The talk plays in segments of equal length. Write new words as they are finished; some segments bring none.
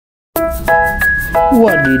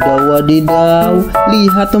Wadidaw, wadidaw.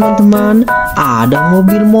 Lihat teman-teman, ada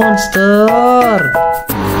mobil monster.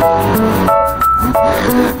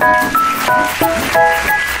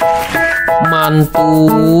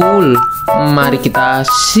 Mantul. Mari kita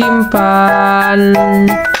simpan.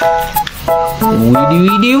 Widih,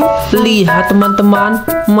 widih. Lihat teman-teman,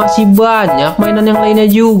 masih banyak mainan yang lainnya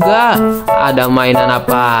juga. Ada mainan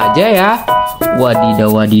apa aja ya?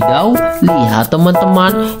 Wadidaw, wadidaw. Lihat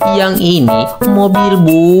teman-teman, yang ini mobil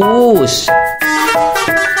bus.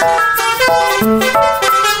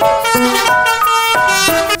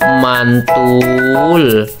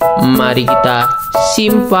 Mantul. Mari kita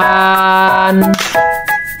simpan.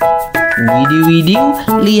 Widih, widih.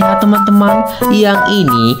 Lihat teman-teman, yang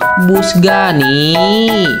ini bus Gani.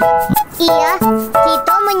 Iya,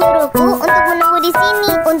 Cito menyuruhku untuk menunggu di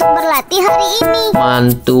sini untuk berlatih hari ini.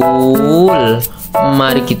 Mantul.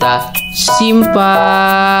 Mari kita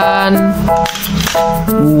simpan.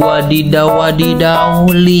 Wadidaw, wadidaw.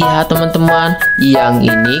 Lihat teman-teman, yang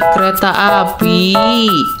ini kereta api.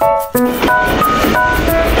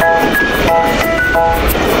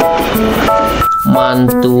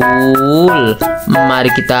 Mantul.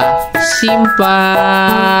 Mari kita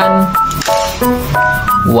simpan.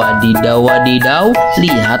 Wadidaw, wadidaw.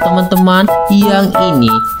 Lihat teman-teman, yang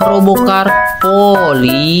ini Robocar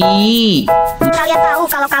Poli. Kalian tahu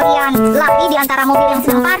kalau kalian lari di antara mobil yang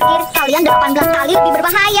sedang parkir, kalian 18 kali lebih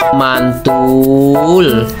berbahaya.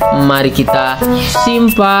 Mantul. Mari kita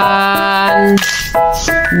simpan.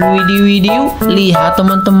 Widih, widih. Lihat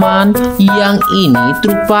teman-teman, yang ini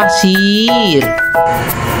truk pasir.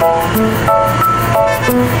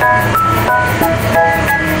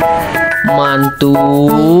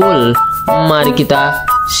 Mantul. Mari kita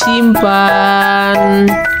simpan.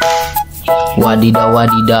 Wadidaw,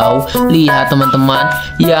 wadidaw. Lihat teman-teman,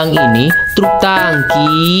 yang ini truk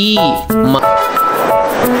tangki.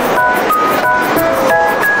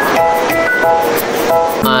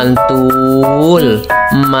 Mantul.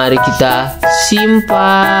 Mari kita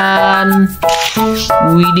simpan.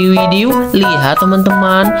 Widih, widih. Lihat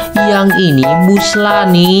teman-teman, yang ini bus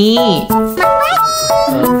Lani.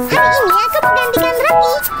 Hari ini aku menggantikan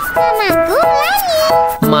Roti. Namaku Lani.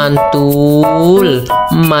 Mantul.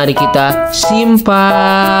 Mari kita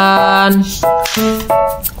simpan.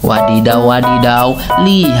 Wadidaw, wadidaw.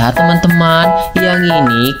 Lihat teman-teman, yang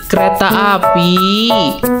ini kereta api.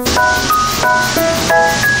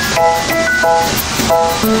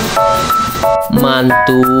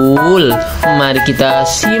 Mantul. Mari kita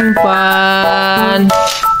simpan.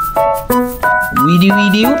 Widih,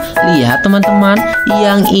 widih. Lihat teman-teman,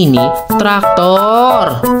 yang ini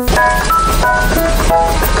traktor.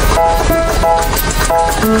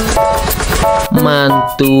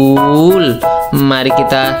 Mantul. Mari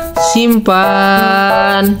kita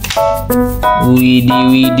simpan. Widih,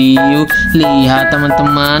 widih. Lihat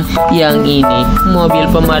teman-teman, yang ini mobil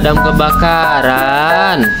pemadam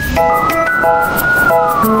kebakaran.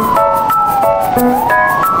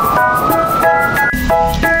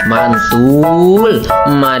 Mantul.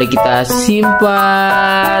 Mari kita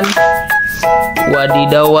simpan.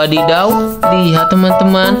 Wadidaw, wadidaw. Lihat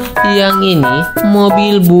teman-teman, yang ini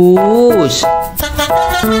mobil bus.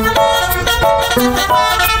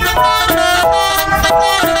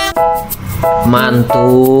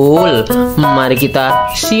 Mantul. Mari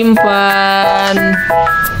kita simpan.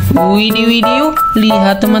 Widih, widih.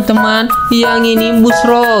 Lihat teman-teman, yang ini bus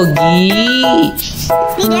Rogi.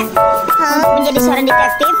 Tidak, menjadi seorang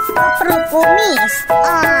detektif perlu kumis.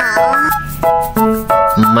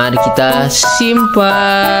 Mari kita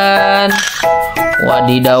simpan.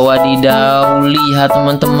 Wadidaw, wadidaw. Lihat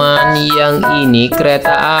teman-teman, yang ini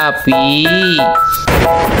kereta api.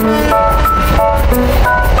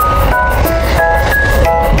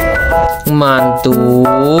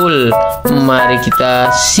 Mantul. Mari kita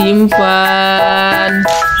simpan.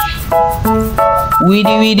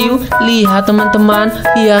 Widih, widih. Lihat teman-teman,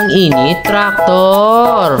 yang ini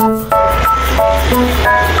traktor.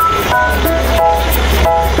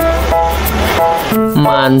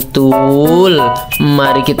 Mantul.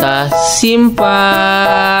 Mari kita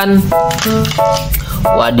simpan.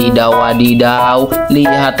 Wadidaw, wadidaw.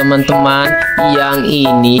 Lihat teman-teman, yang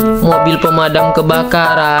ini mobil pemadam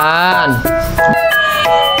kebakaran.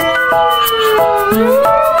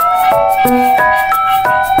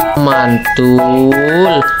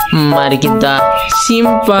 Mantul. Mari kita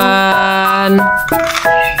simpan.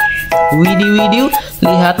 Widih, widih.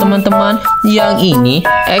 Lihat teman-teman, yang ini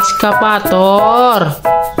ekskavator.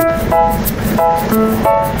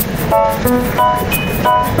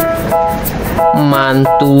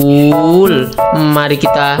 Mantul. Mari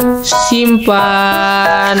kita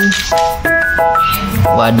simpan.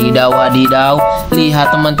 Wadidaw, wadidaw.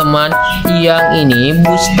 Lihat teman-teman, yang ini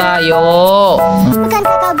bus Tayo.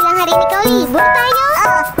 Bukankah kau bilang hari ini kau libur, Tayo?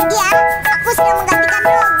 Oh, iya. Aku sedang menggantikan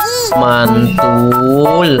Rogi.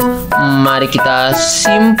 Mantul. Mari kita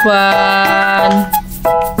simpan.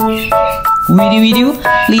 Widih, widih.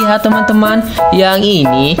 Lihat teman-teman, yang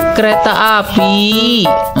ini kereta api.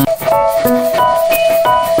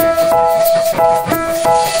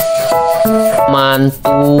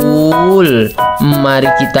 Mantul. Mari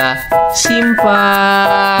kita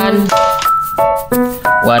simpan.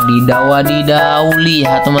 Wadidaw, wadidaw.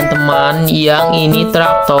 Lihat teman-teman, yang ini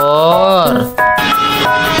traktor.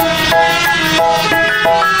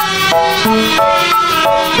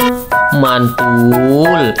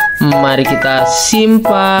 Mantul. Mari kita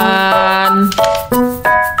simpan.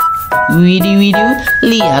 Widih, widih.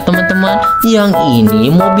 Lihat teman-teman, yang ini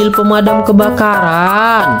mobil pemadam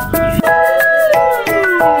kebakaran.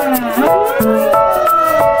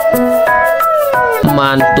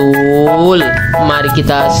 Mantul. Mari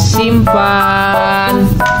kita simpan.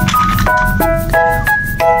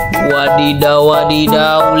 Wadidaw,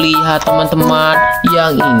 wadidaw. Lihat teman-teman,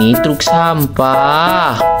 yang ini truk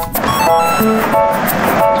sampah.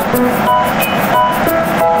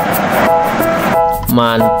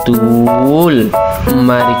 Mantul.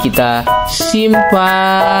 Mari kita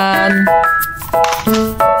simpan.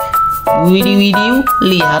 Widih, widih.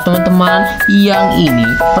 Lihat teman-teman, yang ini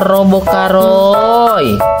Robocar.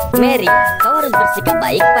 Mary, kau harus bersikap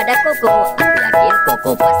baik pada Koko. Aku yakin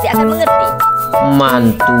Koko pasti akan mengerti.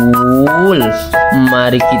 Mantul.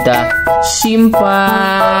 Mari kita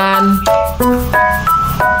simpan.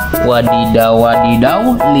 Wadidaw, wadidaw.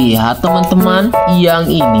 Lihat teman-teman, yang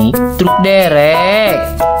ini truk derek.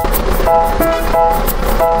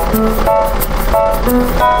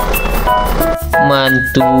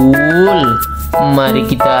 Mantul. Mari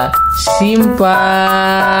kita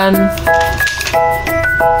simpan.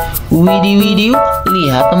 Widih, widih.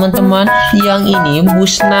 Lihat teman-teman, yang ini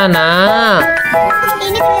bus Nana.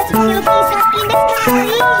 Ini terlihat seperti lukisan indah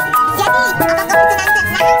sekali. Jadi, apakah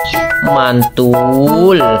bersenang-senang?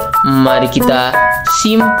 Mantul. Mari kita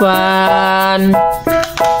simpan.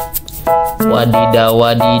 Wadidaw,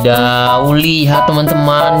 wadidaw. Lihat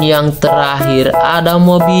teman-teman, yang terakhir ada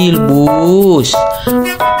mobil bus.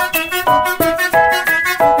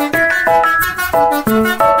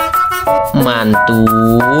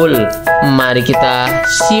 Mantul. Mari kita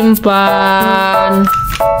simpan.